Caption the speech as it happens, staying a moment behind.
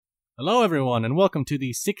Hello, everyone, and welcome to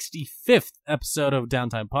the 65th episode of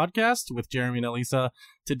Downtime Podcast with Jeremy and Elisa.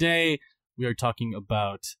 Today, we are talking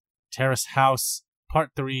about Terrace House, Part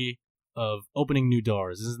 3 of Opening New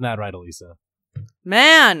Doors. Isn't that right, Elisa?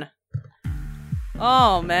 Man!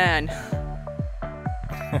 Oh, man.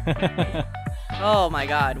 Oh, my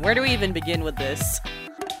God. Where do we even begin with this?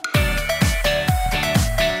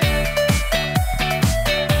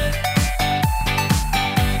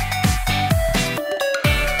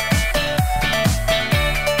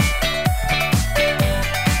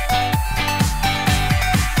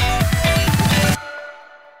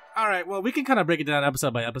 Alright, well, we can kind of break it down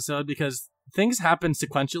episode by episode because things happen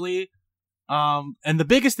sequentially. And the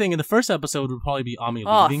biggest thing in the first episode would probably be Ami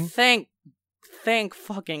leaving. Oh, thank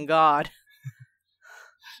fucking God.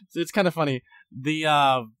 So it's kind of funny.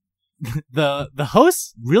 The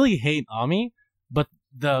hosts really hate Ami, but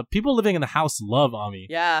the people living in the house love Ami.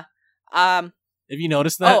 Yeah. Have you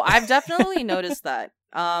noticed that? Oh, I've definitely noticed that.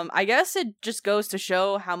 I guess it just goes to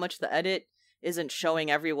show how much the edit isn't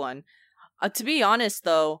showing everyone. To be honest,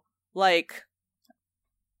 though, like,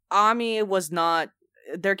 Ami was not...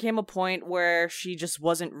 There came a point where she just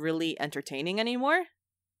wasn't really entertaining anymore.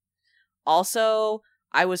 Also,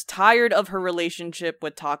 I was tired of her relationship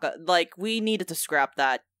with Taka. Like, we needed to scrap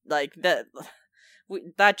that. Like,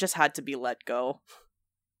 that just had to be let go.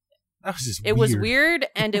 That was just It was weird,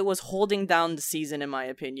 and it was holding down the season, in my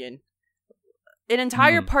opinion. An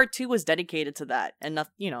entire part 2 was dedicated to that, and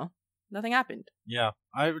nothing happened. Yeah,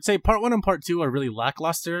 I would say part 1 and part 2 are really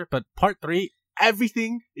lackluster, but part 3,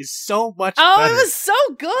 everything is so much better. It was so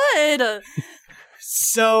good!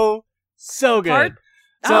 so good.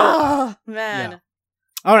 Oh, man.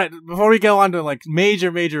 Yeah. Alright, before we go on to like major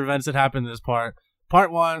events that happened in this part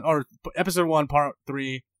 1, or episode 1, part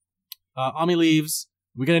 3, Ami leaves.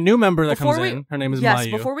 We get a new member that comes in. Her name is Mayu. Yes,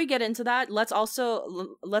 before we get into that, let's also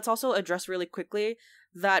address really quickly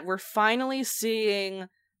that we're finally seeing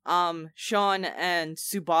Sean and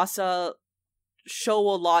Tsubasa show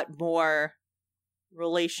a lot more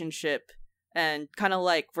relationship, and kind of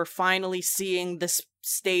like we're finally seeing this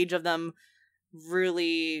stage of them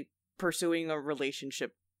really pursuing a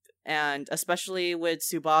relationship. And especially with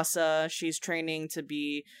Tsubasa, she's training to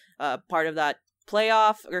be part of that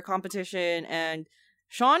playoff or competition, and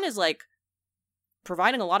Sean is like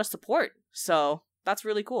providing a lot of support, so that's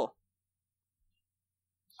really cool.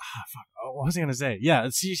 Fuck. What was I gonna say? Yeah,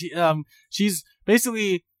 she's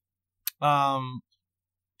basically trying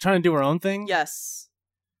to do her own thing. Yes,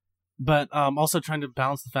 but also trying to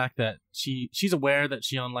balance the fact that she's aware that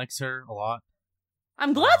Shion likes her a lot.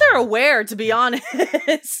 I'm glad they're aware, to be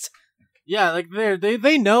honest. Yeah, like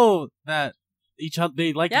they know that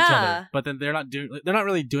they like each other, but then they're not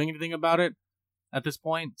really doing anything about it at this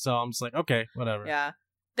point. So I'm just like, okay, whatever. Yeah,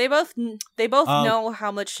 they both know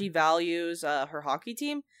how much she values her hockey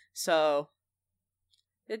team, so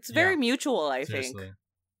it's very mutual, I think.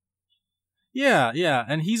 Yeah,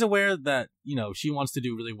 and he's aware that she wants to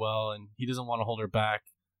do really well, and he doesn't want to hold her back.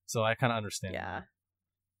 So I kind of understand. Yeah. That.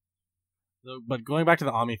 So, but going back to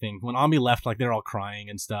the Ami thing, when Ami left, like they're all crying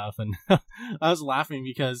and stuff, and I was laughing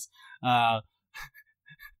because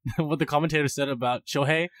what the commentator said about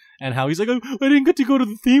Shohei and how he's like, I didn't get to go to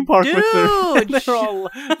the theme park with her. And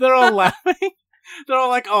they're all laughing. They're all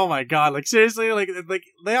like, oh my God, like seriously, like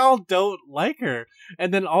they all don't like her.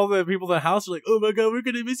 And then all the people in the house are like, oh my God, we're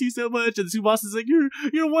gonna miss you so much. And Tsubasa's like,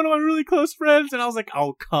 you're one of my really close friends. And I was like,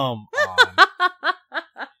 oh come on.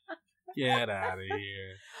 Get out of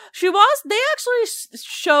here. They actually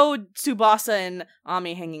showed Tsubasa and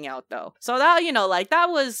Ami hanging out, though. So that, that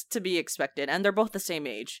was to be expected. And they're both the same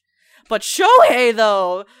age. But Shohei,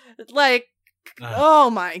 though, like, oh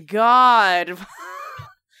my God.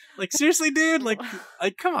 Like, seriously, dude? Like,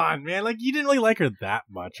 come on, man. Like, you didn't really like her that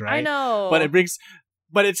much, right? I know.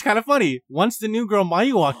 But it's kind of funny. Once the new girl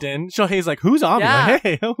Mayu walked in, Shohei's like, who's Ami? Yeah. Like,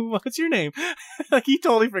 hey, what's your name? Like, he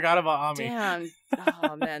totally forgot about Ami. Damn.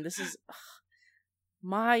 Oh, man. This is...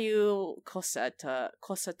 Mayu Cosetta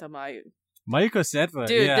Mayu. Mayu Cosetta.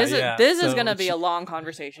 Dude, yeah, this is gonna be a long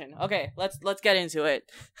conversation. Okay, let's get into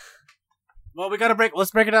it. Well, let's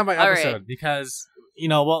break it down by episode, because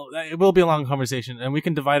it will be a long conversation, and we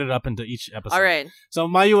can divide it up into each episode. All right. So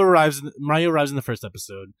Mayu arrives in the first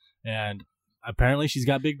episode, and apparently she's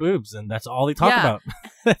got big boobs, and that's all they talk about.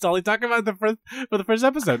 That's all they talk about for the first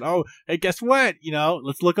episode. Oh, hey, guess what?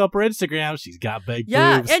 Let's look up her Instagram. She's got big boobs.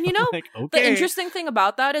 Yeah, and like, okay. The interesting thing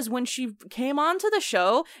about that is when she came onto the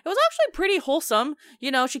show, it was actually pretty wholesome.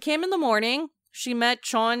 She came in the morning, she met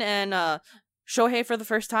Sean and Shohei for the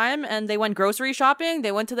first time, and they went grocery shopping,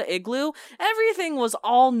 they went to the igloo. Everything was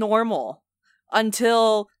all normal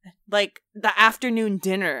until, like, the afternoon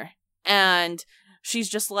dinner. And she's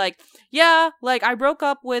just like, yeah, like, I broke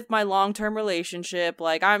up with my long-term relationship.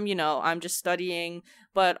 Like, I'm just studying,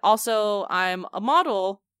 but also I'm a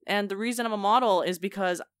model. And the reason I'm a model is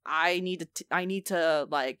because I need to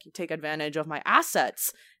like take advantage of my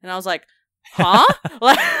assets. And I was like, huh?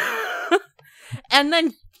 Like, and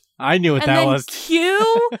then I knew what that was.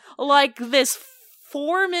 Cue like this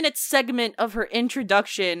 4-minute segment of her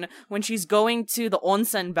introduction when she's going to the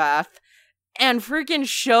onsen bath, and freaking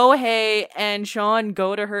Shohei and Sean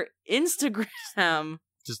go to her Instagram.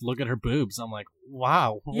 Just look at her boobs. I'm like,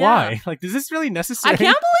 wow, why? Like, is this really necessary? I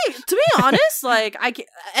can't believe, to be honest, like,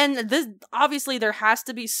 and this, obviously there has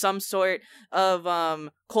to be some sort of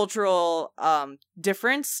cultural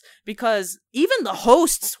difference, because even the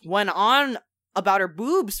hosts went on about her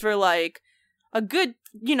boobs for like a good,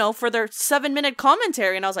 for their 7-minute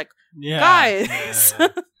commentary, and I was like, guys. Yeah.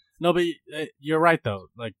 No, but you're right though.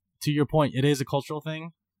 Like, to your point, it is a cultural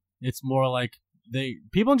thing. It's more like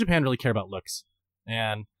people in Japan really care about looks.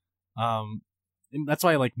 And that's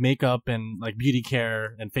why like makeup and like beauty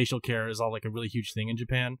care and facial care is all like a really huge thing in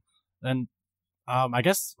Japan. And I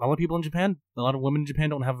guess a lot of women in Japan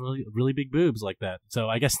don't have really big boobs like that. So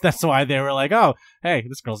I guess that's why they were like, oh, hey,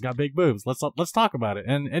 this girl's got big boobs. Let's talk about it.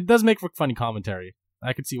 And it does make for funny commentary.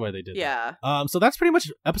 I could see why they did that. So that's pretty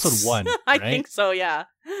much episode 1. I think so, yeah.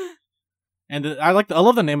 And I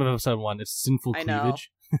love the name of episode 1. It's Sinful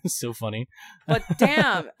Cleavage. It's so funny. But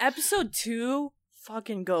damn, episode 2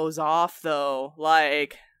 fucking goes off though.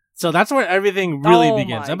 Like, so that's where everything really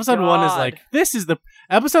begins. Episode 1 is like,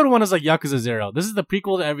 episode 1 is like Yakuza 0. This is the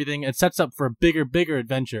prequel to everything. It sets up for a bigger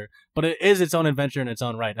adventure, but it is its own adventure in its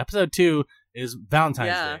own right. Episode 2 is Valentine's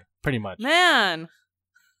Day, pretty much. Man.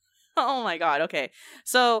 Oh my god. Okay.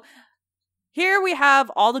 So here we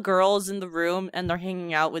have all the girls in the room, and they're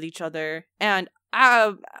hanging out with each other. And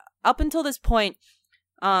up until this point,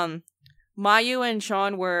 Mayu and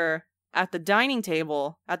Sean were at the dinner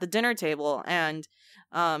table, and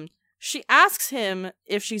she asks him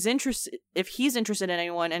if he's interested in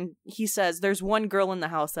anyone, and he says, "There's one girl in the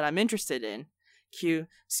house that I'm interested in." Cue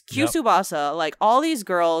Tsubasa. Like, all these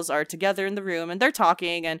girls are together in the room, and they're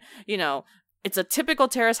talking, and it's a typical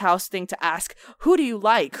Terrace House thing to ask, who do you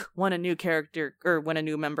like when a new character or when a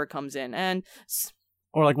new member comes in? And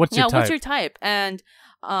or like, what's your type? What's your type? And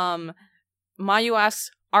Mayu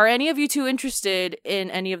asks, are any of you two interested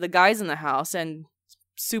in any of the guys in the house? And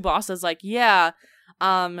Tsubasa's like, yeah,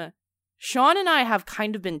 Sean and I have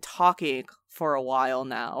kind of been talking for a while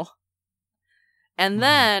now. And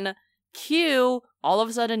then Q all of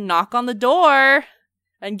a sudden knock on the door,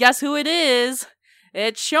 and guess who it is?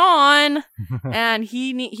 It's Sean, and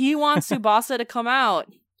he wants Tsubasa to come out.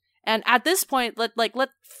 And at this point, let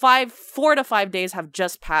 4 to 5 days have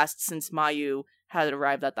just passed since Mayu had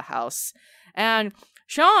arrived at the house, and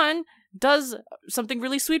Sean does something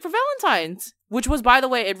really sweet for Valentine's, which was, by the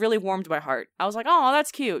way, it really warmed my heart. I was like, oh,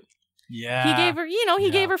 that's cute. Yeah. He gave her,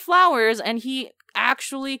 gave her flowers, and he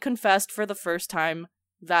actually confessed for the first time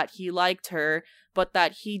that he liked her, but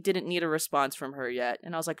that he didn't need a response from her yet.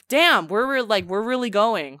 And I was like, damn, we're really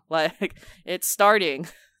going. Like, it's starting.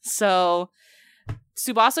 So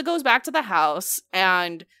Tsubasa goes back to the house,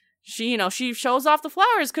 and she shows off the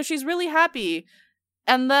flowers because she's really happy.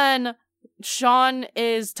 And then Sean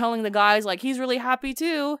is telling the guys, like, he's really happy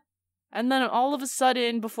too. And then all of a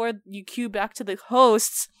sudden, before you cue back to the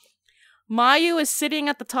hosts, Mayu is sitting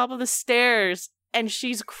at the top of the stairs, and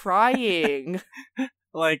she's crying.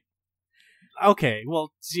 Like, okay,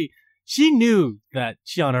 well, she knew that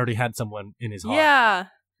Sean already had someone in his heart. Yeah.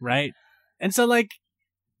 Right? And so, like,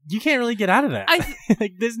 you can't really get out of that.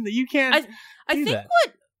 Like, you can't I think that.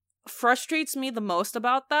 What frustrates me the most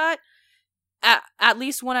about that, at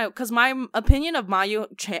least because my opinion of Mayu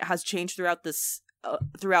has changed throughout this,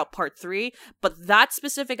 throughout part 3, but that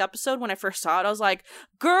specific episode, when I first saw it, I was like,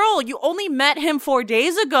 girl, you only met him 4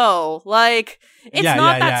 days ago. Like, it's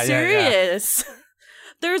not that serious.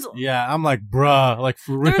 I'm like, bruh, like,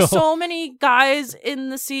 for real. There's so many guys in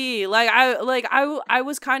the sea. I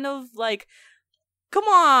was kind of like, come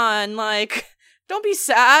on, like, don't be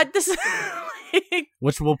sad. This is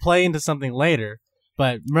which will play into something later.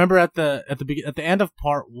 But remember at the end of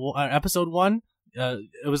episode 1,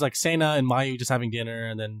 it was like Sena and Mayu just having dinner,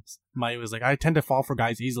 and then Mayu was like, I tend to fall for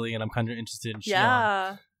guys easily, and I'm kind of interested in Sean.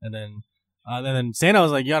 Yeah. And then Sena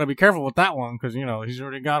was like, you gotta be careful with that one, because, he's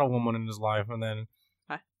already got a woman in his life. And then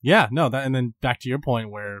and then back to your point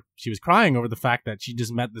where she was crying over the fact that she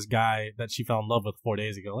just met this guy that she fell in love with 4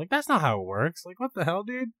 days ago. Like, that's not how it works. Like, what the hell,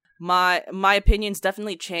 dude? My opinions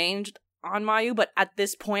definitely changed on Mayu, but at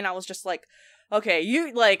this point I was just like, okay,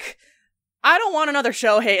 you, like, I don't want another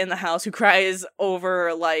Shohei in the house who cries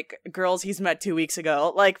over, like, girls he's met 2 weeks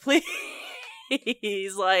ago. Like, please.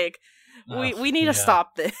 Like, we need to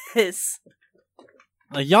stop this.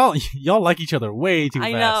 Like, y'all like each other way too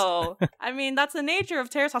fast. I know. I mean, that's the nature of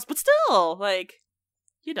Terrace House, but still, like,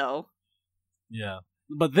 you know. Yeah.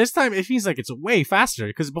 But this time, it seems like it's way faster.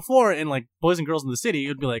 Because before, in, like, Boys and Girls in the City, it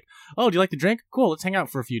would be like, oh, do you like to drink? Cool, let's hang out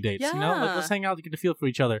for a few dates. Yeah. You know? Like, let's hang out to get a feel for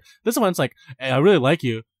each other. This one, it's like, hey, I really like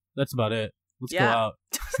you. That's about it. Let's go out.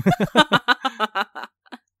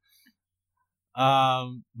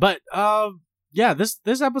 Yeah,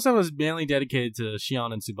 this episode was mainly dedicated to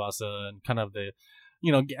Shion and Tsubasa and kind of the,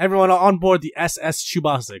 everyone on board the SS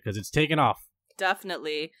Tsubasa because it's taken off.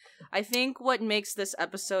 Definitely. I think what makes this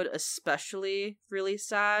episode especially really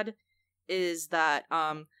sad is that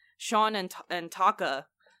Sean and Taka,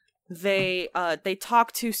 they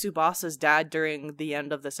talk to Tsubasa's dad during the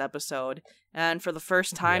end of this episode, and for the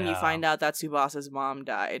first time you find out that Tsubasa's mom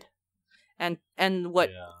died. And what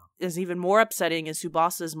is even more upsetting is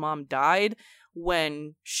Tsubasa's mom died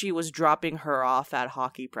when she was dropping her off at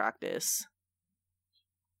hockey practice.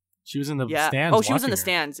 She was in the stands. Oh, she was in the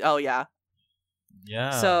stands. Oh, yeah.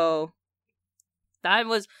 Yeah. So that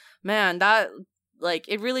was, man, that, like,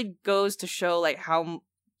 it really goes to show, like, how,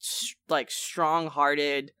 like,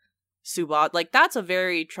 strong-hearted Tsubasa, like, that's a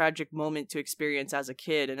very tragic moment to experience as a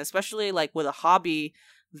kid, and especially, like, with a hobby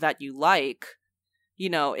that you like,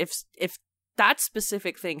 if that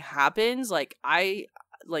specific thing happens, like,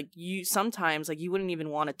 you sometimes, like, you wouldn't even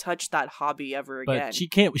want to touch that hobby ever again.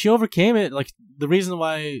 But she overcame it. Like, the reason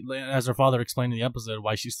why, as her father explained in the episode,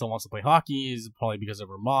 why she still wants to play hockey is probably because of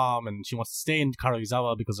her mom, and she wants to stay in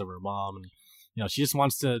Karuizawa because of her mom, and she just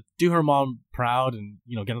wants to do her mom proud and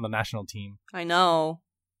get on the national team. I know.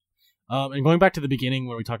 And going back to the beginning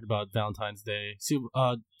where we talked about Valentine's Day,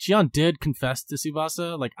 Shion did confess to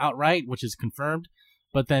Tsubasa, like, outright, which is confirmed,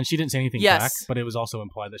 but then she didn't say anything back, but it was also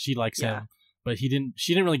implied that she likes him. But she didn't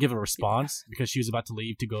really give a response because she was about to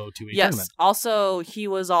leave to go to a tournament. Also, he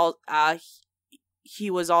was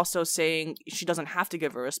also saying she doesn't have to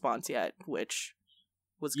give a response yet, which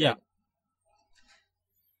was good. Yeah.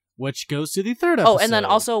 Which goes to the third episode. Oh, and then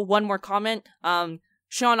also one more comment.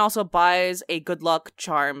 Sean also buys a good luck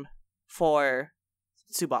charm for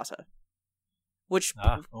Tsubasa, which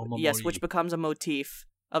becomes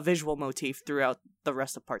a visual motif throughout the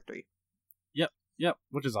rest of part 3. Yep,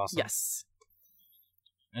 which is awesome. Yes.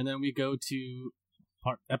 And then we go to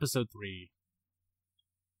episode 3,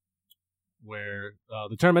 where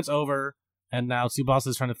the tournament's over, and now Tsubasa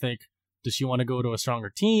is trying to think, does she want to go to a stronger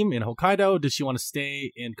team in Hokkaido? Does she want to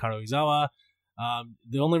stay in Karuizawa?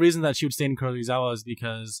 The only reason that she would stay in Karuizawa is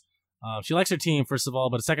because she likes her team, first of all,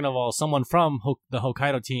 but second of all, someone from the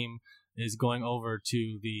Hokkaido team is going over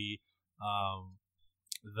to the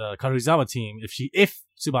Karuizawa team if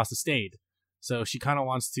Tsubasa stayed. So she kind of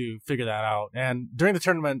wants to figure that out. And during the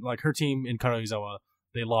tournament, like, her team in Karuizawa,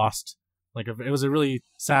 they lost. Like, it was a really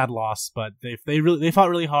sad loss, but they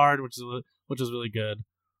fought really hard, which was really good.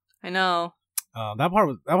 I know. That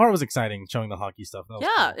part was exciting, showing the hockey stuff. Cool.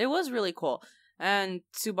 It was really cool. And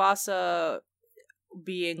Tsubasa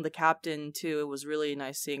being the captain too, it was really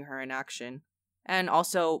nice seeing her in action, and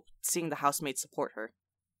also seeing the housemates support her.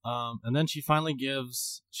 And then she finally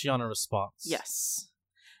gives Shion a response. Yes.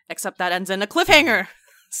 Except that ends in a cliffhanger.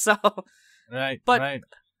 So. Right. But right.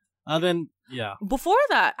 Then yeah. Before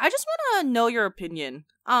that, I just want to know your opinion.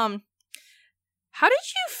 How did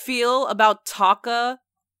you feel about Taka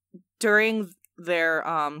during their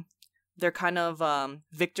kind of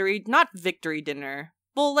victory, not victory dinner.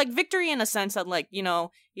 Well, like, victory in a sense that, like,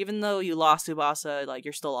 even though you lost Tsubasa, like,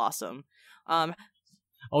 you're still awesome.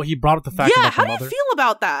 He brought up the fact about how do you feel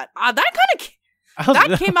about that?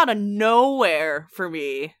 That came out of nowhere for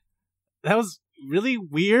me. That was really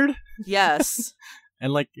weird. Yes.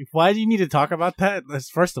 And, like, why do you need to talk about that?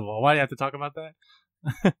 First of all, why do you have to talk about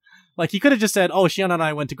that? Like, he could have just said, oh, Shion and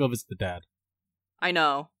I went to go visit the dad. I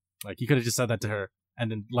know. Like, he could have just said that to her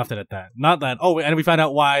and then left it at that. Not that, and we find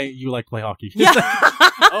out why you like to play hockey. Yeah.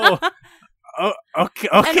 Okay.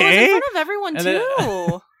 And it was in front of everyone, and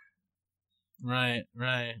too. Right.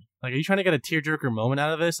 Like, are you trying to get a tearjerker moment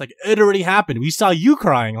out of this? Like, it already happened. We saw you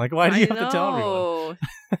crying. Like, why do you have to tell everyone?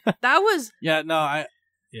 That was... Yeah.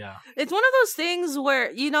 It's one of those things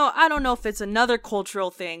where, I don't know if it's another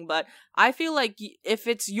cultural thing, but I feel like if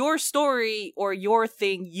it's your story or your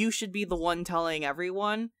thing, you should be the one telling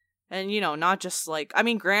everyone. And, not just like, I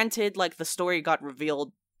mean, granted, like, the story got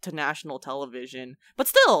revealed to national television, but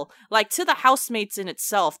still, like, to the housemates in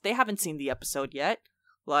itself, they haven't seen the episode yet.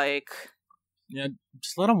 Like... Yeah,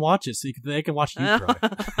 just let them watch it so they can watch you cry.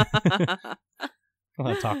 Come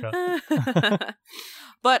Taka.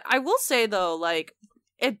 But I will say though, like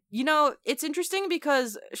it's interesting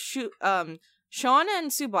because Sean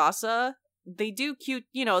and Tsubasa, they do cute,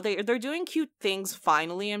 they're doing cute things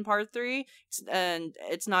finally in part 3, and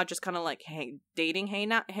it's not just kind of like dating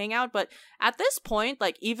hangout, but at this point,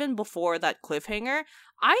 like even before that cliffhanger,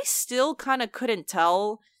 I still kind of couldn't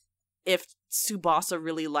tell if Tsubasa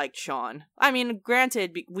really liked Sean. I mean,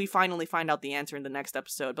 granted, we finally find out the answer in the next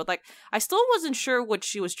episode, but like I still wasn't sure what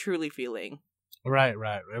she was truly feeling. Right.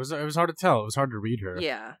 It was hard to tell. It was hard to read her.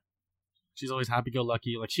 Yeah. She's always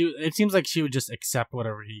happy-go-lucky. Like it seems like she would just accept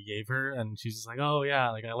whatever he gave her, and she's just like, "Oh yeah,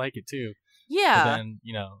 like I like it too." Yeah. But then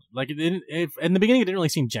like in the beginning, it didn't really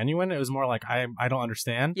seem genuine. It was more like I don't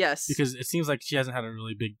understand. Yes. Because it seems like she hasn't had a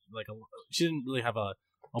really big she didn't really have a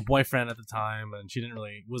boyfriend at the time, and she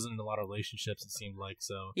wasn't in a lot of relationships. It seemed like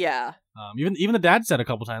so. Yeah. Even the dad said a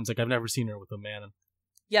couple times like I've never seen her with a man.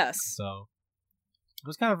 Yes. So. It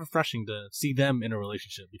was kind of refreshing to see them in a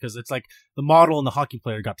relationship because it's like the model and the hockey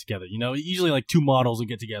player got together. Usually like two models would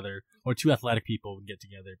get together or two athletic people would get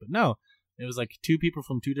together. But no, it was like two people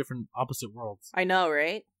from two different opposite worlds. I know,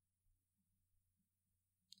 right?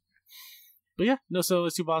 But yeah, no, so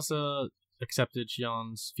Tsubasa accepted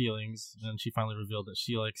Shion's feelings and she finally revealed that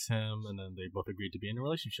she likes him, and then they both agreed to be in a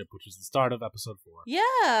relationship, which is the start of episode 4.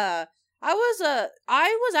 Yeah. I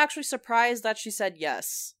was actually surprised that she said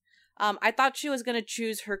yes. I thought she was gonna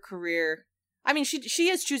choose her career. I mean, she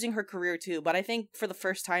is choosing her career too, but I think for the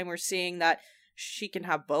first time we're seeing that she can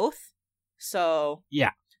have both. So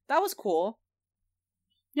yeah, that was cool.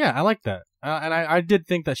 Yeah, I like that, and I did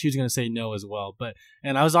think that she was gonna say no as well.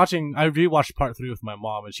 And I rewatched part 3 with my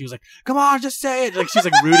mom, and she was like, "Come on, just say it!" Like she's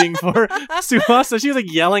like rooting for Tsubasa. She was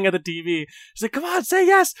like yelling at the TV. She's like, "Come on, say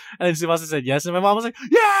yes!" And then Tsubasa said yes, and my mom was like,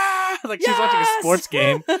 "Yeah!" Like she was watching a sports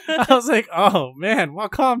game. I was like, "Oh man, well,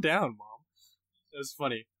 calm down, mom." It was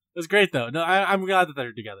funny. It was great though. No, I'm glad that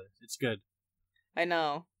they're together. It's good. I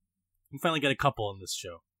know. We finally get a couple in this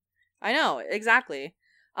show. I know, exactly.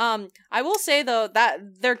 I will say though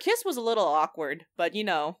that their kiss was a little awkward, but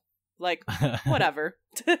like whatever.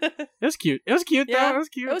 It was cute. It was cute though. Yeah, it was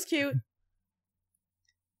cute. It was cute.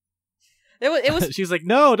 It was. She's like,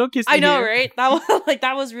 "No, don't kiss me." I know, here. right?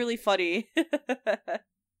 That was really funny.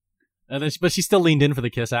 And then, but she still leaned in for the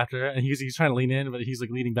kiss after, and he's trying to lean in, but he's like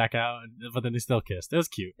leaning back out. But then they still kissed. It was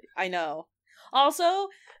cute. I know. Also,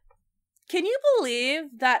 can you believe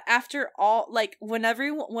that after all, like when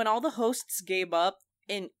all the hosts gave up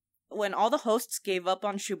on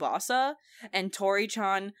Tsubasa, and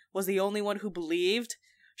Tori-chan was the only one who believed,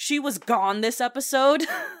 she was gone this episode.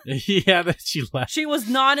 Yeah, that she left. She was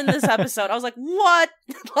not in this episode. I was like, what?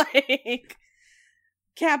 Like,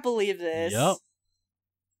 can't believe this. Yep.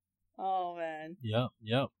 Oh, man.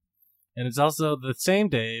 Yep. And it's also the same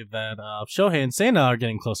day that Shohei and Seina are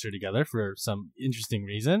getting closer together for some interesting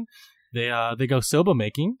reason. They go soba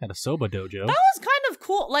making at a soba dojo. That was kind of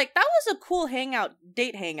cool. Like, that was a cool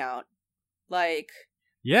date hangout. Like...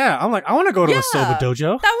 Yeah, I'm like, I want to go to a soba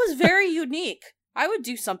dojo. That was very unique. I would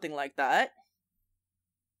do something like that.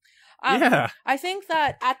 Yeah. I think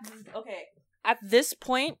that at this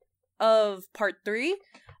point of part 3,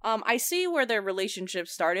 I see where their relationship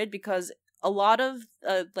started because a lot of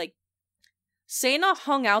Seina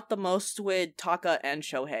hung out the most with Taka and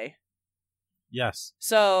Shohei. Yes.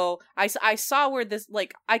 So I saw where this,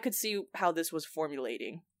 like, I could see how this was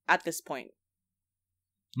formulating at this point.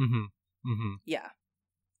 Yeah.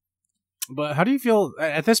 But how do you feel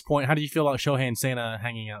at this point? How do you feel about Shohei and Seina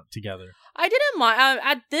hanging out together? I didn't mind.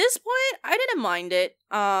 At this point, I didn't mind it.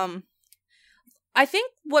 I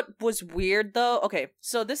think what was weird though. Okay,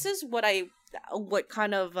 so this is what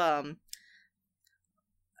kind of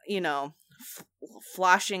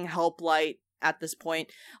flashing help light at this point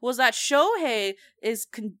was that Shohei is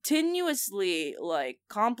continuously like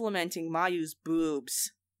complimenting Mayu's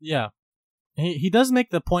boobs. Yeah. He does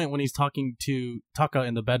make the point when he's talking to Taka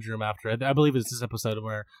in the bedroom after. I believe it's this episode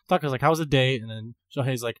where Taka's like, "How was the date?" And then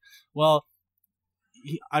Shohei's like, "Well,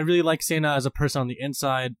 I really like Seina as a person on the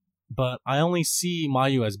inside, but I only see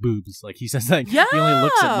Mayu as boobs." Like he says that he only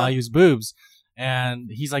looks at Mayu's boobs, and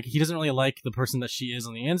he's like, he doesn't really like the person that she is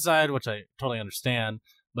on the inside, which I totally understand.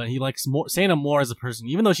 But he likes Seina more as a person,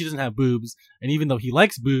 even though she doesn't have boobs, and even though he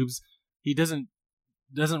likes boobs, he doesn't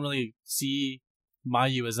really see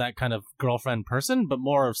Mayu as that kind of girlfriend person, but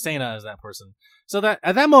more of Seina as that person. So that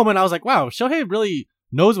at that moment, I was like, wow, Shohei really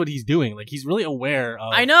knows what he's doing. Like he's really aware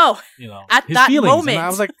of, I know, at his that feelings. moment. And I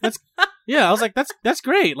was like, that's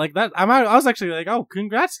great. Like that, I was actually like, oh,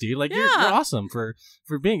 congrats, dude. Like you're awesome for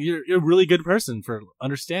being, you're a really good person for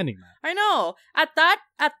understanding that. I know. At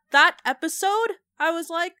that episode, I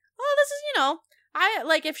was like, oh, this is, I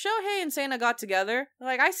like if Shohei and Sana got together.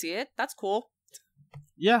 Like, I see it. That's cool.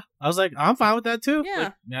 Yeah, I was like, I'm fine with that too. Yeah.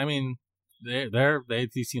 Like, I mean, they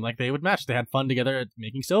seem like they would match. They had fun together at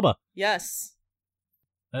making soba. Yes.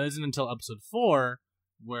 That isn't until episode 4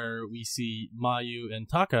 where we see Mayu and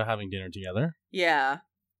Taka having dinner together. Yeah.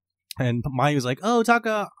 And Mayu's like, "Oh,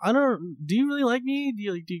 Taka, do you really like me? Do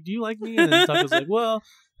you like me?" And then Taka's like, "Well,"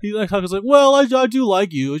 Taka's like, "Well, I do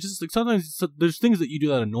like you. It's just like sometimes there's things that you do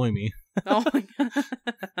that annoy me." Oh my god.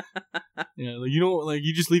 Yeah, like you don't like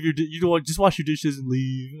you just leave you don't just wash your dishes and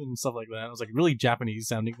leave and stuff like that. It was like really Japanese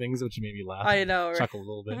sounding things, which made me laugh. I know, right? Chuckle a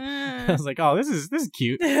little bit. I was like, "Oh, this is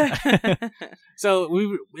cute."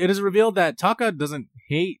 So it is revealed that Taka doesn't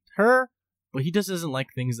hate her, but he just doesn't like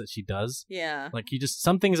things that she does. Yeah. Like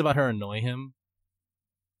some things about her annoy him.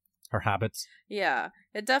 Her habits. Yeah.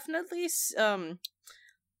 It definitely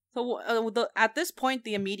at this point,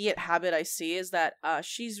 the immediate habit I see is that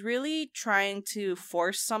she's really trying to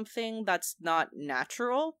force something that's not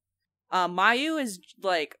natural. Mayu is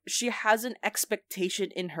like, she has an expectation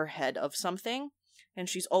in her head of something, and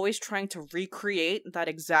she's always trying to recreate that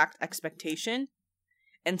exact expectation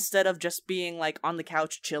instead of just being like on the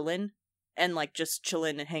couch chilling and like just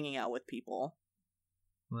chilling and hanging out with people.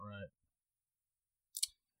 Right.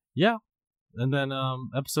 Yeah. And then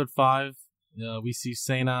episode 5, we see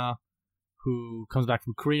Sana, who comes back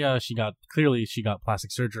from Korea. She got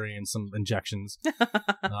plastic surgery and some injections.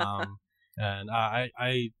 And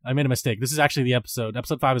I made a mistake. This is actually the episode.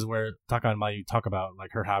 Episode 5 is where Taka and Mayu talk about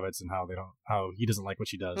like her habits and how he doesn't like what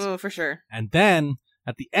she does. Oh, for sure. And then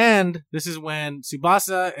at the end, this is when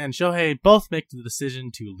Tsubasa and Shohei both make the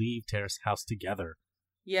decision to leave Terrace House together.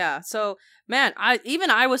 Yeah, so, man,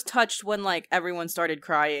 I was touched when, like, everyone started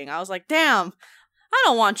crying. I was like, damn, I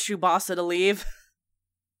don't want Tsubasa to leave.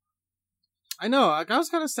 I know, I was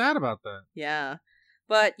kind of sad about that. Yeah,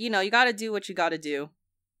 but, you gotta do what you gotta do.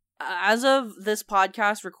 As of this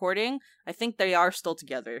podcast recording, I think they are still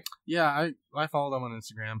together. Yeah, I follow them on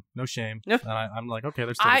Instagram. No shame. And I'm like, okay,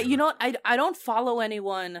 they're still together. You know what, I don't follow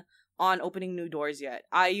anyone on opening new doors yet.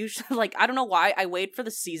 I usually, like, I don't know why, I wait for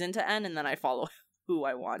the season to end and then I follow who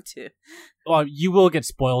I want to. Well, you will get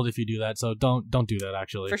spoiled if you do that, so don't do that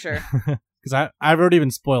actually. For sure. Because I've already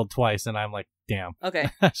been spoiled twice, and I'm like, damn. Okay.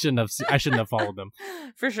 I shouldn't have followed them.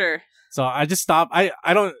 For sure. So I just stopped. I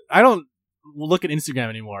don't look at Instagram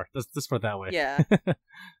anymore. Let's put it that way. Yeah.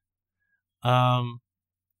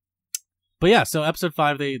 But yeah, so episode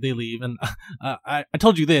 5 they leave, and I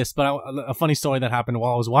told you this, but a funny story that happened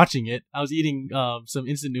while I was watching it. I was eating some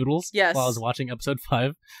instant noodles while I was watching episode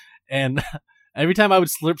 5, and every time I would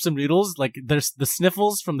slurp some noodles, like there's the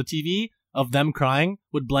sniffles from the TV of them crying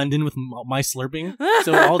would blend in with my slurping,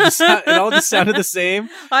 so it all just sounded the same.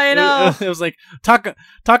 I know. It was like Taka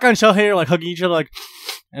and Shohei are like hugging each other, like,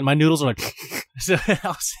 and my noodles are like, so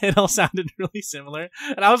it all sounded really similar,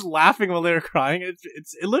 and I was laughing while they were crying. It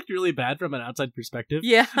looked really bad from an outside perspective,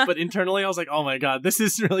 yeah. But internally, I was like, oh my god, this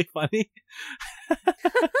is really funny.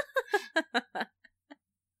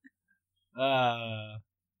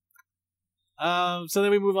 So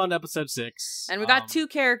then we move on to episode 6. And we got 2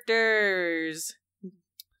 characters.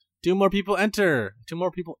 2 more people enter. 2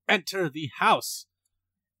 more people enter the house.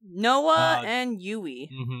 Noah and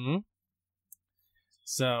Yui. Mm-hmm.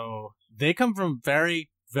 So they come from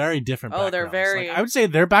very, very different backgrounds. They're very... Like, I would say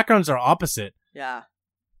their backgrounds are opposite. Yeah.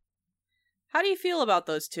 How do you feel about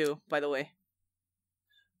those 2, by the way?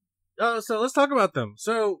 So let's talk about them.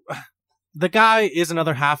 So... The guy is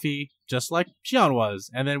another halfie, just like Shion was.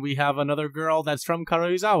 And then we have another girl that's from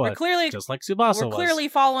Karuizawa, just like Tsubasa was. We're clearly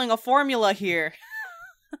following a formula here.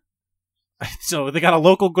 So they got a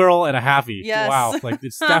local girl and a halfie. Yes. Wow, like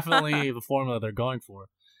it's definitely the formula they're going for.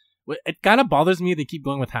 It kind of bothers me they keep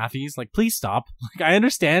going with halfies. Like, please stop. Like, I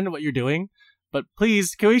understand what you're doing, but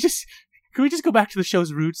please, can we just go back to the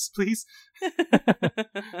show's roots, please?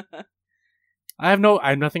 I have no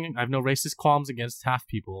racist qualms against half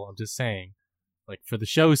people. I'm just saying, like, for the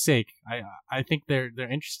show's sake, I think they're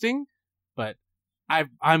interesting, but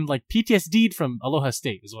I'm like PTSD'd from Aloha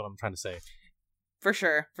State is what I'm trying to say. For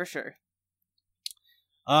sure.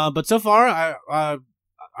 But so far,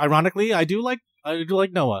 ironically, I do like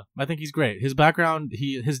Noah. I think he's great. His background,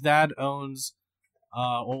 his dad owns,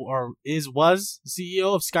 was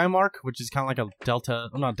CEO of Skymark, which is kind of like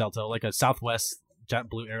like a Southwest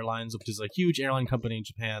JetBlue Airlines, which is a huge airline company in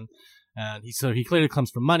Japan, and he clearly comes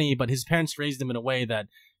from money, but his parents raised him in a way that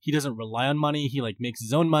he doesn't rely on money. He like makes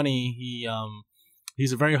his own money.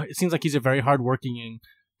 It seems like he's a very hardworking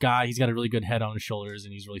guy. He's got a really good head on his shoulders,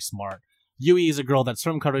 and he's really smart. Yui is a girl that's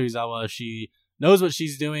from Karuizawa. She knows what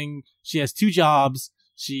she's doing. She has 2 jobs.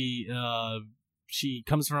 She she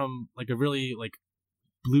comes from like a really like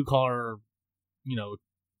blue collar,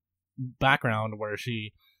 background where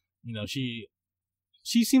she, she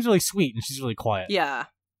seems really sweet and she's really quiet. Yeah.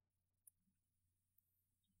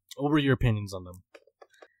 What were your opinions on them?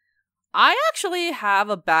 I actually have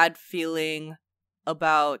a bad feeling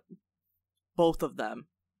about both of them.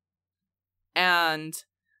 And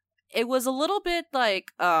it was a little bit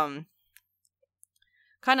like, kind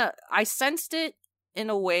of, I sensed it in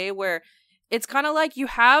a way where it's kind of like you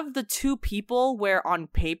have the two people where on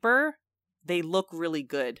paper, they look really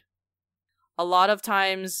good. A lot of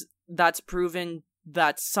times that's proven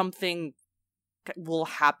that something will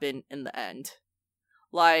happen in the end.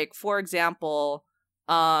 Like, for example,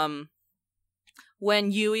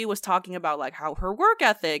 when Yui was talking about like how her work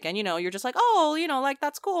ethic and, you're just like, oh, like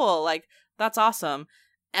that's cool. Like, that's awesome.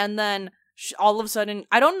 And then all of a sudden,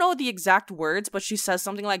 I don't know the exact words, but she says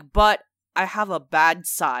something like, but I have a bad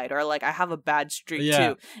side, or like I have a bad streak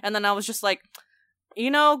too. And then I was just like,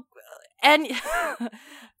 and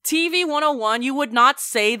TV 101, you would not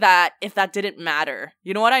say that if that didn't matter.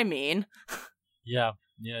 You know what I mean? Yeah.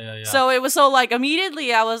 So it was so like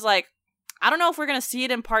immediately I was like, I don't know if we're going to see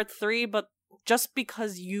it in part 3, but just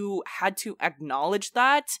because you had to acknowledge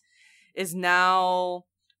that is now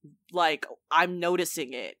like I'm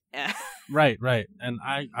noticing it. Right. And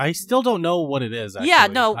I still don't know what it is, actually. Yeah,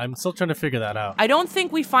 no. I'm still trying to figure that out. I don't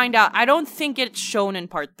think we find out. I don't think it's shown in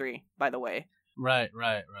part 3, by the way. Right.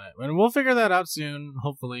 And we'll figure that out soon,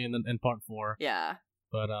 hopefully, in part 4. Yeah.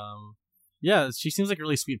 But, yeah, she seems like a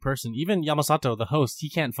really sweet person. Even Yamasato, the host, he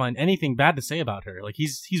can't find anything bad to say about her. Like,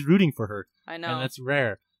 he's rooting for her. I know. And that's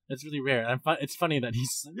rare. That's really rare. And it's funny that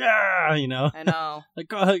he's, yeah, I know. Like,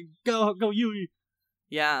 go, Yui.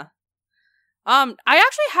 Yeah. I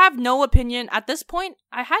actually have no opinion. At this point,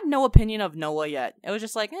 I had no opinion of Noah yet. It was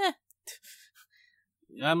just like, eh.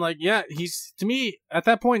 I'm like, yeah, to me, at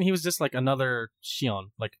that point, he was just like another Shion.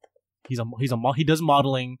 Like, he does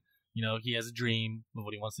modeling, he has a dream of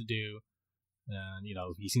what he wants to do. And,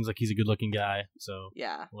 he seems like he's a good looking guy. So,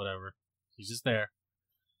 yeah. Whatever. He's just there.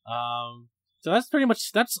 So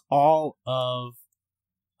that's all of,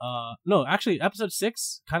 no, actually, episode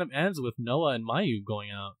 6 kind of ends with Noah and Mayu going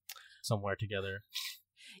out somewhere together.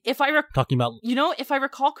 Talking about, if I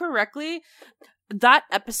recall correctly, that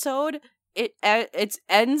episode, it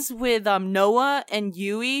ends with Noah and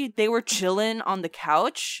Yui. They were chilling on the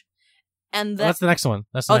couch, and that's the next one.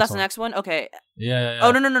 That's the next one. Okay. Yeah.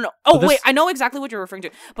 Oh no. Oh wait, I know exactly what you're referring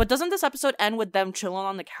to. But doesn't this episode end with them chilling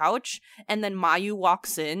on the couch, and then Mayu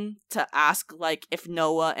walks in to ask like if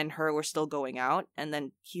Noah and her were still going out, and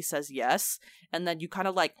then he says yes, and then you kind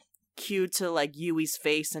of like cue to like Yui's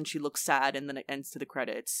face, and she looks sad, and then it ends to the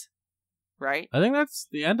credits. Right? I think that's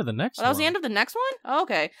the end of the next one. That was the end of the next one? Oh,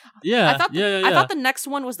 okay. Yeah. I thought yeah. I thought the next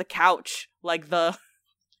one was the couch. Like the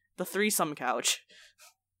threesome couch.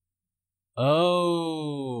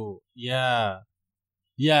 Oh, yeah.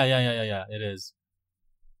 Yeah, it is.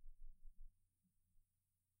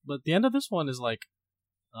 But the end of this one is like,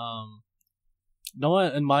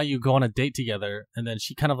 Noah and Mayu go on a date together, and then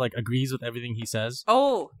she kind of like agrees with everything he says.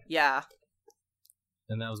 Oh, yeah.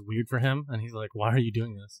 And that was weird for him, and he's like, why are you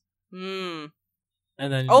doing this? And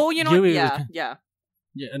then Yui yeah,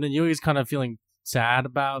 and then Yui's kind of feeling sad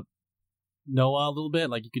about Noah a little bit.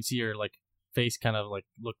 Like you could see her like face kind of like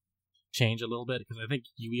change a little bit, because I think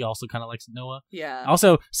Yui also kind of likes Noah. Yeah.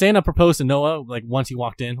 Also, Sana proposed to Noah like once he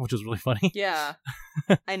walked in, which was really funny. Yeah.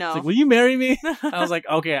 I know. Like, will you marry me? I was like,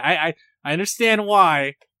 okay, I understand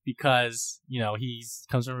why, because he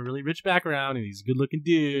comes from a really rich background and he's a good looking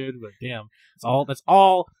dude. But damn, that's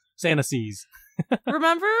all Sana sees.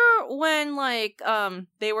 Remember when like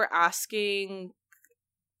they were asking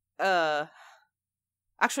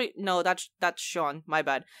actually no, that's Sean, my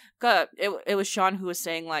bad. It was Sean who was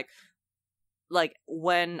saying like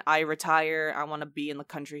when I retire I want to be in the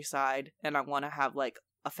countryside and I want to have like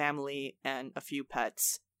a family and a few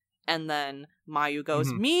pets. And then Mayu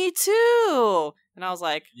goes, me too. And I was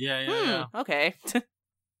like, yeah. Okay.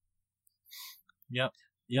 Yep.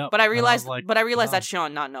 But I realized that's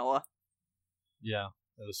Sean, not Noah. Yeah,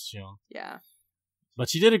 that was Shion. Yeah. But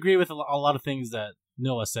she did agree with a lot of things that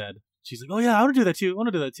Noah said. She's like, oh yeah, I want to do that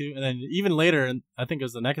too. And then even later, and I think it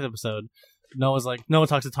was the next episode, Noah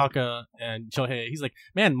talks to Taka and Shohei. He's like,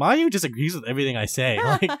 man, Mayu just agrees with everything I say.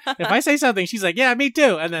 Like, if I say something, she's like, yeah, me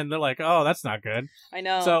too. And then they're like, oh, that's not good. I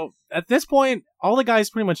know. So at this point, all the guys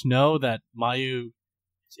pretty much know that Mayu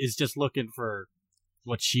is just looking for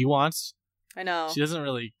what she wants. I know. She doesn't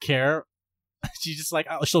really care. She's just like,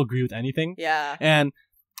 she'll agree with anything. Yeah. And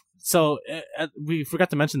So we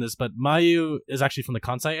forgot to mention this, but Mayu is actually from the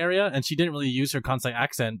Kansai area, and she didn't really use her Kansai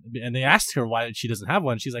accent. And they asked her why she doesn't have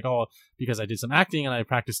one. She's like, "Oh, because I did some acting and I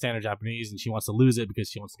practiced standard Japanese, and she wants to lose it because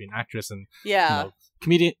she wants to be an actress." And Yeah.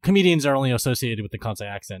 Comedians are only associated with the Kansai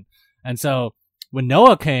accent. And so when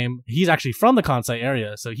Noah came, he's actually from the Kansai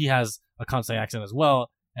area, so he has a Kansai accent as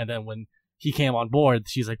well. And then when he came on board,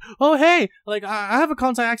 she's like, "Oh, hey, like I have a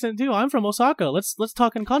Kansai accent too. I'm from Osaka. Let's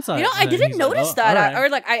talk in Kansai." You know, I didn't notice like, that, right. or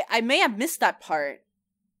like I may have missed that part.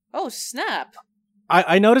 Oh snap!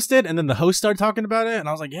 I noticed it, and then the host started talking about it, and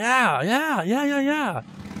I was like, yeah.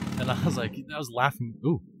 And I was laughing.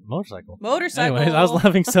 Ooh, motorcycle. Anyways, I was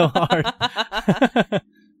laughing so hard.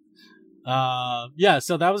 Yeah,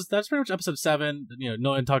 so that's pretty much episode 7. You know,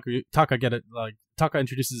 Noah and Taka get it. Like Taka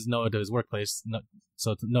introduces Noah to his workplace,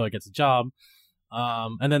 so Noah gets a job.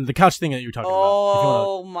 And then the couch thing that you were talking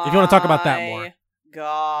about. If you want to talk about that more,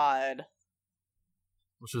 God,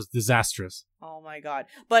 which was disastrous. Oh my God!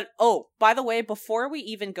 But by the way, before we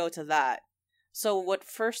even go to that, so what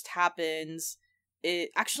first happens?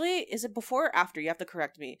 Is it before or after? You have to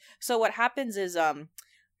correct me. So what happens is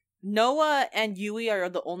Noah and Yui are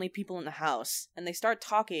the only people in the house, and they start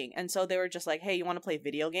talking, and so they were just like, "Hey, you want to play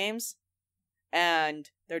video games?" And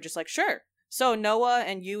they're just like, "Sure." So Noah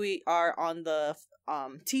and Yui are on the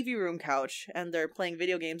TV room couch, and they're playing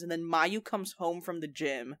video games, and then Mayu comes home from the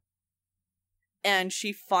gym, and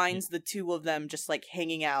she finds the two of them just like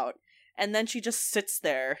hanging out, and then she just sits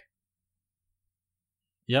there.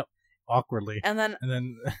 Yep, awkwardly. And then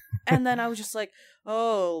and then I was just like,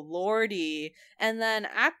 "Oh lordy!" And then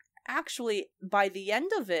actually, by the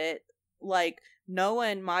end of it, like, Noah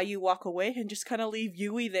and Mayu walk away and just kind of leave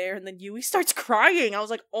Yui there, and then Yui starts crying. I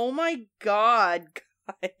was like, "Oh my God,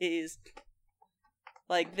 guys.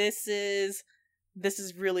 Like, this is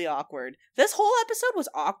really awkward." This whole episode was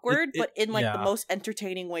awkward, but in, like, the most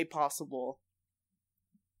entertaining way possible.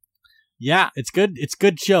 Yeah, it's good. It's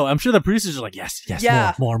good show. I'm sure the producers are like, yes,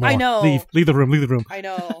 more. I know. Leave the room. I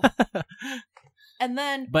know. And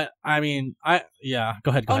then... But, I mean, go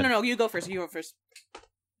ahead. No, you go first.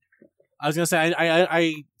 I was going to say,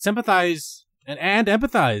 I sympathize and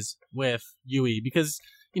empathize with Yui because,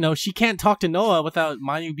 you know, she can't talk to Noah without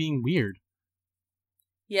Mayu being weird.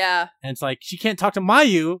 Yeah. And it's like, she can't talk to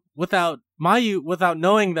Mayu without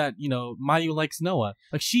knowing that, you know, Mayu likes Noah.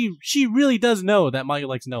 Like, she really does know that Mayu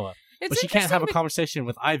likes Noah. But she can't have a conversation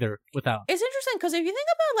with either without. It's interesting because if you think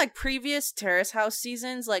about like previous Terrace House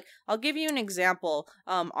seasons, like I'll give you an example.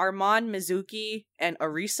 Armand, Mizuki, and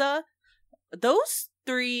Arisa, those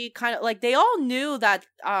three kind of like they all knew that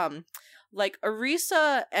like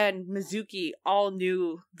Arisa and Mizuki all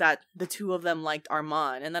knew that the two of them liked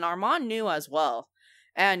Armand, and then Armand knew as well.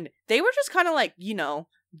 And they were just kind of like, you know,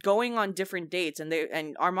 going on different dates,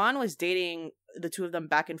 and Armand was dating the two of them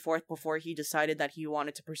back and forth before he decided that he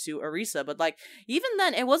wanted to pursue Arisa. But like even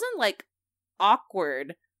then it wasn't like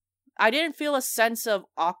awkward. I didn't feel a sense of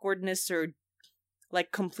awkwardness or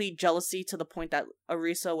like complete jealousy to the point that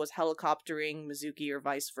Arisa was helicoptering Mizuki or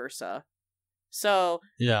vice versa. So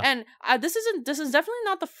yeah, and this is definitely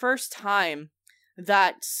not the first time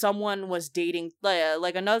that someone was dating.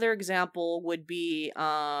 Like another example would be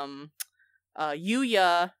Yuya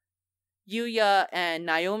and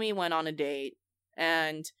Naomi went on a date,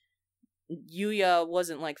 and Yuya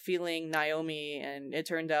wasn't like feeling Naomi, and it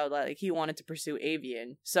turned out like he wanted to pursue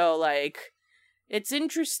Avian. So like it's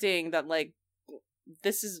interesting that like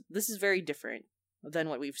this is very different than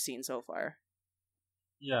what we've seen so far.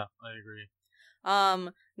 Yeah, I agree.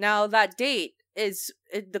 Now that date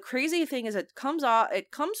the crazy thing is it comes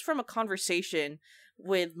from a conversation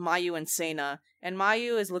with Mayu and Seina, and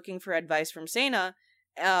Mayu is looking for advice from Seina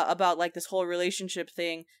about like this whole relationship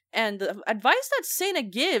thing, and the advice that Seina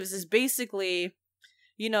gives is basically,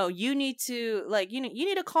 you know, you need to like you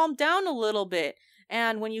need to calm down a little bit,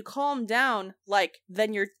 and when you calm down, like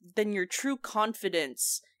then your true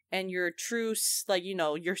confidence and your true like, you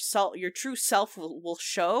know, your true self will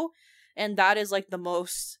show, and that is like the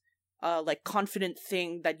most like confident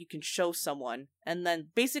thing that you can show someone. And then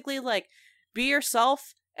basically like be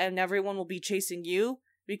yourself and everyone will be chasing you,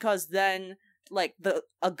 because then like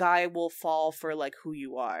a guy will fall for like who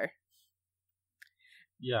you are.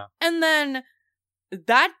 Yeah. And then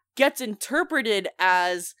that gets interpreted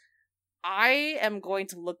as I am going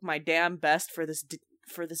to look my damn best for this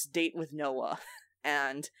date with Noah,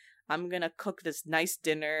 and I'm gonna cook this nice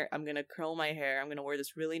dinner, I'm gonna curl my hair, I'm gonna wear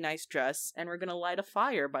this really nice dress, and we're gonna light a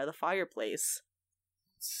fire by the fireplace.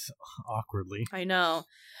 So awkwardly. I know.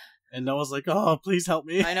 And Noah's like, "Oh, please help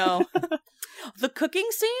me." I know. The cooking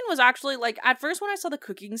scene was actually like, at first when I saw the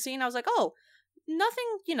cooking scene, I was like, oh, nothing,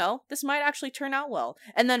 this might actually turn out well.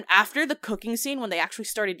 And then after the cooking scene, when they actually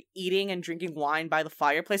started eating and drinking wine by the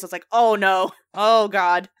fireplace, I was like, oh no, oh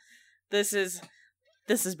god, this is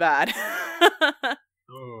bad.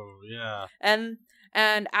 Oh, yeah.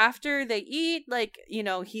 And after they eat, like,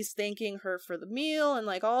 he's thanking her for the meal and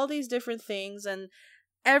like all these different things. And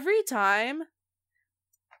every time,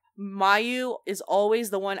 Mayu is always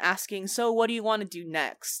the one asking, so what do you want to do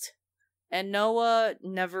next? And Noah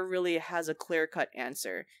never really has a clear-cut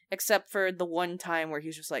answer, except for the one time where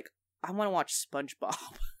he's just like, I want to watch SpongeBob.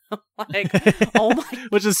 Like, oh my...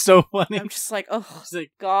 Which is so funny. I'm just like, oh, she's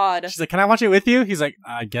like, God. She's like, can I watch it with you? He's like,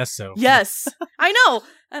 I guess so. Yes, I know.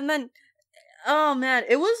 And then, oh man,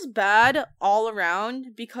 it was bad all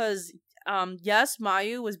around because, yes,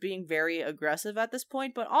 Mayu was being very aggressive at this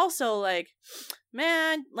point, but also, like,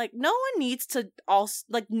 man, like, Noah needs to also,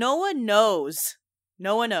 like, Noah knows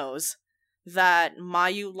that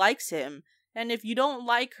Mayu likes him, and if you don't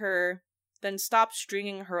like her, then stop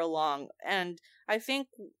stringing her along. And I think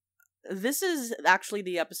this is actually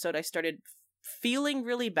the episode I started feeling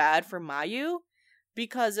really bad for Mayu,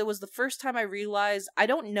 because it was the first time I realized I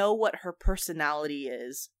don't know what her personality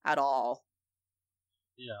is at all.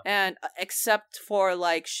 Yeah. And except for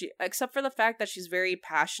the fact that she's very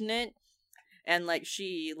passionate and like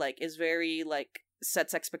she like is very like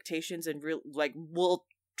sets expectations and will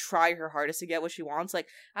try her hardest to get what she wants. Like,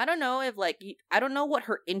 I don't know if like I don't know what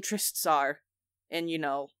her interests are in,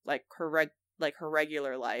 like her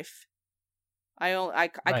regular life. I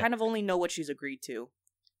kind of only know what she's agreed to.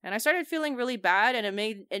 And I started feeling really bad, and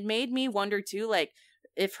it made me wonder too, like,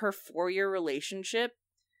 if her 4-year relationship,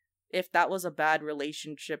 if that was a bad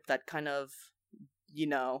relationship that kind of,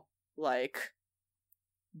 like,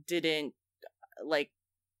 didn't, like,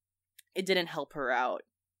 it didn't help her out.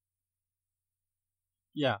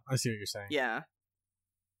 Yeah, I see what you're saying. Yeah.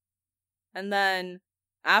 And then,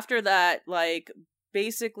 after that, like,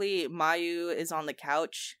 basically, Mayu is on the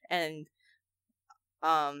couch, and,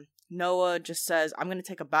 Noah just says, I'm gonna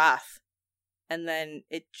take a bath. And then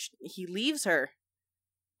he leaves her.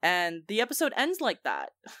 And the episode ends like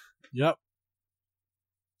that. Yep.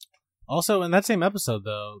 Also, in that same episode,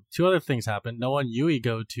 though, 2 other things happen. Noah and Yui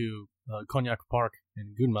go to Konyak Park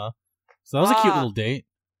in Gunma. So that was a cute little date.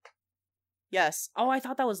 Yes. Oh, I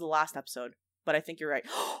thought that was the last episode. But I think you're right.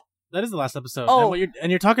 That is the last episode. Oh. And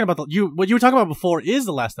you're talking about what you were talking about before is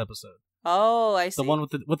the last episode. Oh, I see. The one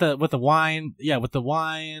with the wine, with the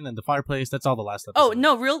wine and the fireplace. That's all the last episode. Oh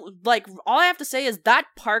no, all I have to say is that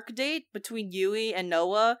park date between Yui and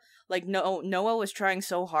Noah. Like, Noah was trying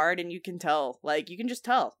so hard, and you can tell. Like, you can just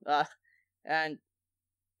tell. And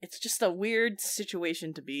it's just a weird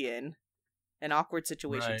situation to be in, an awkward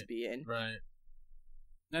situation to be in. Right.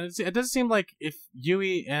 And it does seem like if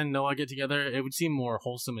Yui and Noah get together, it would seem more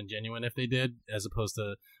wholesome and genuine if they did, as opposed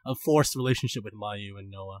to a forced relationship with Mayu and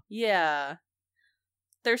Noah. Yeah.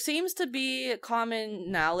 There seems to be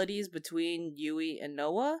commonalities between Yui and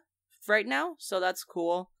Noah right now, so that's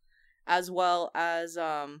cool. As well as,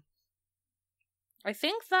 I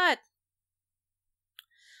think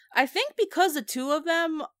because the two of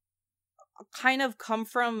them kind of come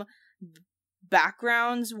from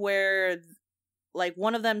backgrounds where, like,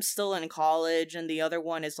 one of them's still in college and the other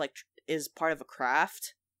one is part of a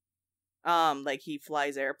craft. Like, he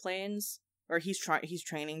flies airplanes, or he's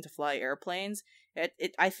training to fly airplanes.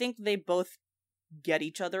 I think they both get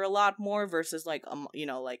each other a lot more versus like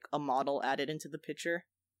a model added into the picture.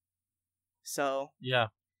 So yeah,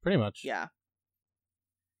 pretty much. Yeah.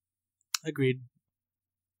 Agreed.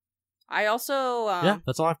 I also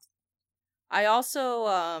that's all. I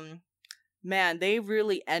also man, they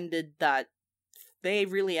really ended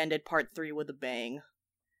part 3 with a bang.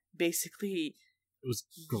 Basically, it was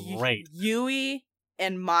great. Yui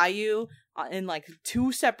and Mayu in like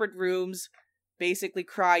 2 separate rooms, basically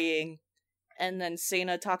crying, and then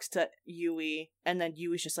Sena talks to Yui, and then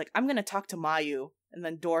Yui's just like, I'm gonna talk to Mayu, and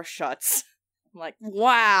then door shuts. I'm like,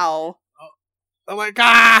 wow. I'm like,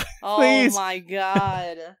 please. Oh my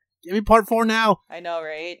god. Give me part 4 now. I know,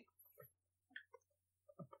 right?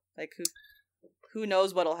 Like, who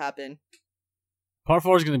knows what'll happen? Part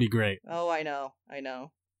 4 is going to be great. Oh, I know.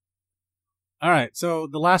 All right, so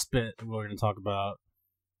the last bit we're going to talk about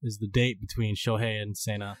is the date between Shohei and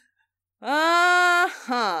Sena.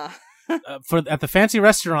 Uh-huh. At the fancy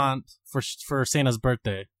restaurant for Sena's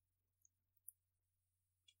birthday.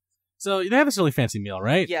 So they have this really fancy meal,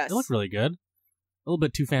 right? Yes. It looked really good. A little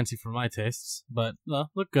bit too fancy for my tastes, but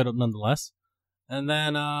look good nonetheless. And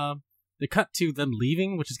then they cut to them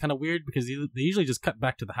leaving, which is kind of weird because they usually just cut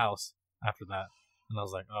back to the house after that. And I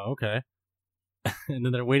was like, oh, okay. And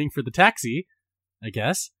then they're waiting for the taxi, I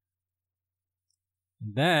guess.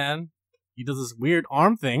 And then he does this weird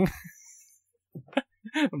arm thing.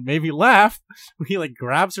 Made me laugh. He like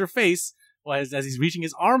grabs her face as he's reaching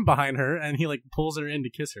his arm behind her, and he like pulls her in to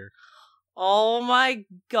kiss her. Oh my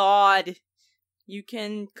god. You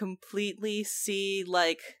can completely see,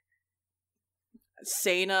 like,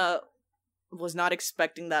 Sana was not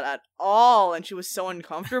expecting that at all, and she was so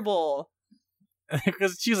uncomfortable.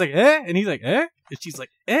 Because she's like, eh? And he's like, eh? And she's like,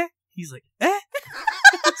 eh? He's like, eh?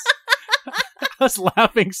 I was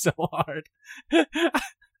laughing so hard.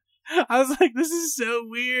 I was like, this is so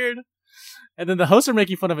weird. And then the hosts are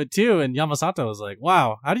making fun of it too, and Yamasato was like,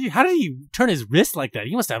 wow, how did he turn his wrist like that?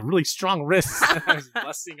 He must have really strong wrists. And I was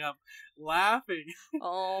busting up laughing.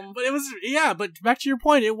 But it was, but back to your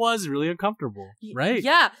point, it was really uncomfortable, right?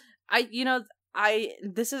 Yeah.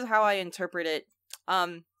 This is how I interpret it.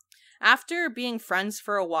 After being friends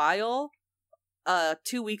for a while,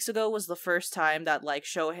 2 weeks ago was the first time that, like,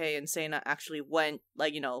 Shohei and Sana actually went,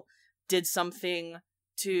 like, did something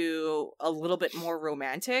to a little bit more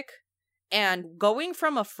romantic. And going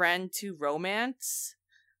from a friend to romance,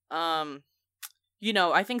 I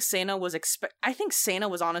think Sana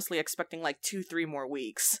was honestly expecting like 2-3 more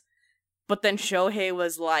weeks. But then Shohei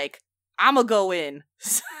was like, I'ma go in.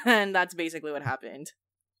 And that's basically what happened.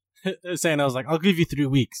 Sana was like, I'll give you 3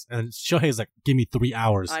 weeks. And Shohei's like, give me 3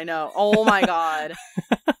 hours. I know. Oh my god.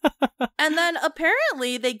 And then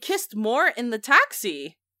apparently they kissed more in the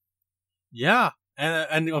taxi. Yeah.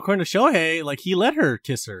 And according to Shohei, like, he let her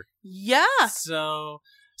kiss her. Yeah. So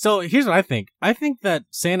here's what I think. I think that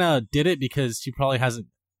Sana did it because she probably hasn't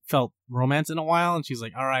felt romance in a while, and she's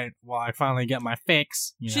like, all right, well, I finally get my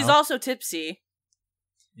fix. She's also tipsy.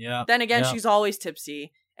 Yeah. Then again, she's always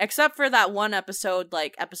tipsy. Except for that one episode,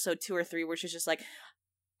 like episode 2 or 3, where she's just like,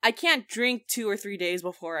 I can't drink 2 or 3 days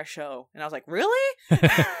before a show. And I was like, really?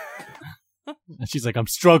 And she's like, I'm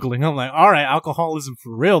struggling. I'm like, all right, alcoholism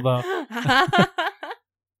for real, though.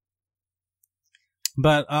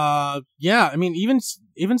 But, I mean,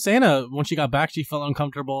 even Sana, when she got back, she felt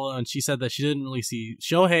uncomfortable, and she said that she didn't really see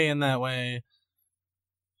Shohei in that way.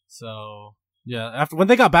 So, yeah, when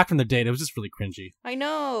they got back from the date, it was just really cringy. I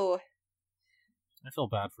know. I feel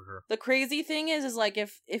bad for her. The crazy thing is like,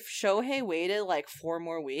 if Shohei waited, like, 4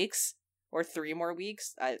 more weeks, or 3 more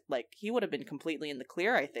weeks, he would have been completely in the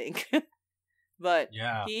clear, I think. But,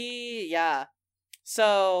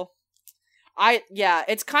 So...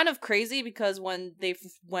 it's kind of crazy because when they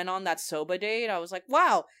went on that soba date, I was like,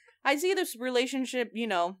 wow, I see this relationship,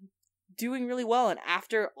 doing really well. And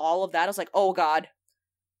after all of that, I was like, oh god,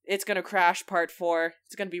 it's gonna crash part 4.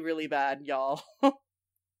 It's gonna be really bad, y'all.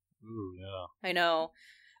 Ooh, yeah. I know.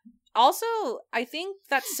 Also, I think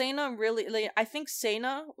that Sana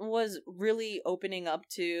Sana was really opening up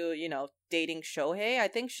to, dating Shohei. I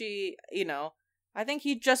think I think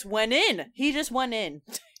he just went in.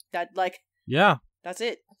 That, like... Yeah. That's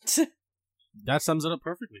it. That sums it up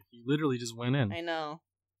perfectly. He literally just went in. I know.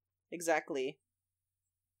 Exactly.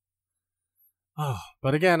 Oh,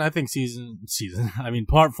 but again, I think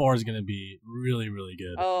part 4 is going to be really, really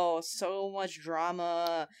good. Oh, so much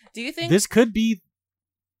drama. Do you think... This could be...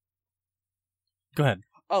 Go ahead.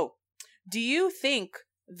 Oh. Do you think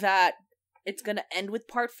that it's going to end with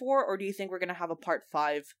part 4, or do you think we're going to have a part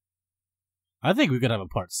 5? I think we could have a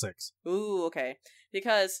part 6. Ooh, okay.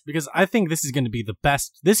 Because I think this is going to be the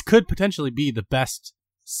best. This could potentially be the best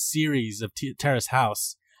series of Terrace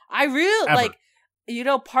House. I really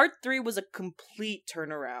ever. Part 3 was a complete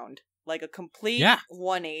turnaround, like a complete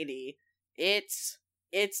 180. It's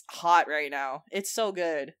hot right now. It's so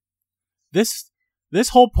good. This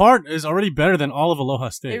whole part is already better than all of Aloha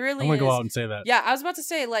State. It really I'm going is. to go out and say that. Yeah, I was about to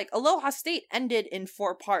say, like, Aloha State ended in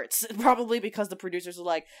 4 parts. Probably because the producers were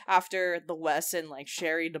like, after the Wes and, like,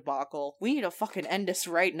 Sherry debacle, we need to fucking end this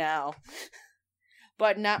right now.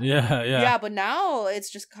 But now... Yeah. Yeah, but now it's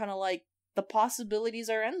just kind of like, the possibilities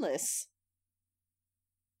are endless.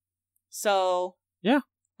 So... Yeah.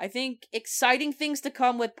 I think exciting things to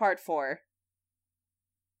come with part 4.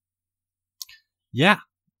 Yeah.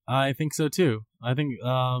 I think so too. I think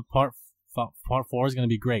part 4 is going to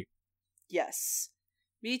be great. Yes.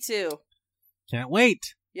 Me too. Can't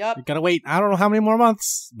wait. Yep. You gotta wait. I don't know how many more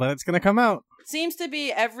months, but it's going to come out. Seems to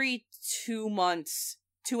be every 2 months,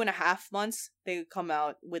 2.5 months, they come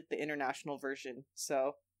out with the international version.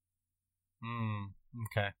 So.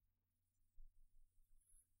 Okay.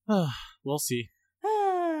 We'll see.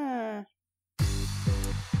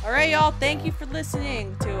 Alright, y'all. Thank you for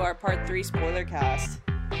listening to our part 3 spoiler cast.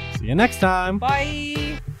 See you next time.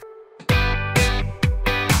 Bye.